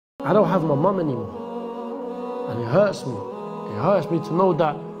I don't have my mum anymore. And it hurts me. It hurts me to know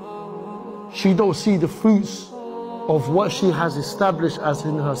that she don't see the fruits of what she has established as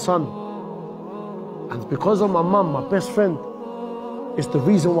in her son. And because of my mum, my best friend, is the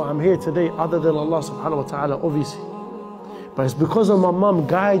reason why I'm here today, other than Allah subhanahu wa ta'ala, obviously. But it's because of my mum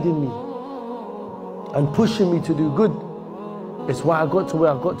guiding me and pushing me to do good. It's why I got to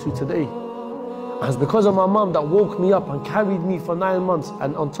where I got to today. And it's because of my mum that woke me up and carried me for 9 months,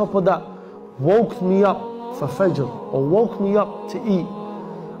 and on top of that, woke me up for Fajr, or woke me up to eat,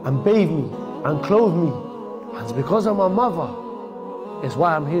 and bathed me, and clothed me. And it's because of my mother, it's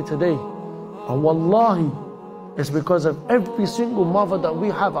why I'm here today. And wallahi, it's because of every single mother that we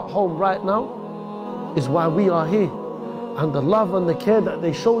have at home right now, is why we are here. And the love and the care that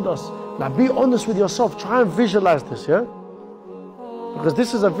they showed us. Now be honest with yourself, try and visualize this, yeah? Because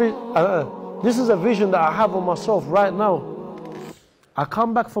this is a vision that I have of myself right now. I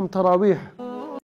come back from Taraweeh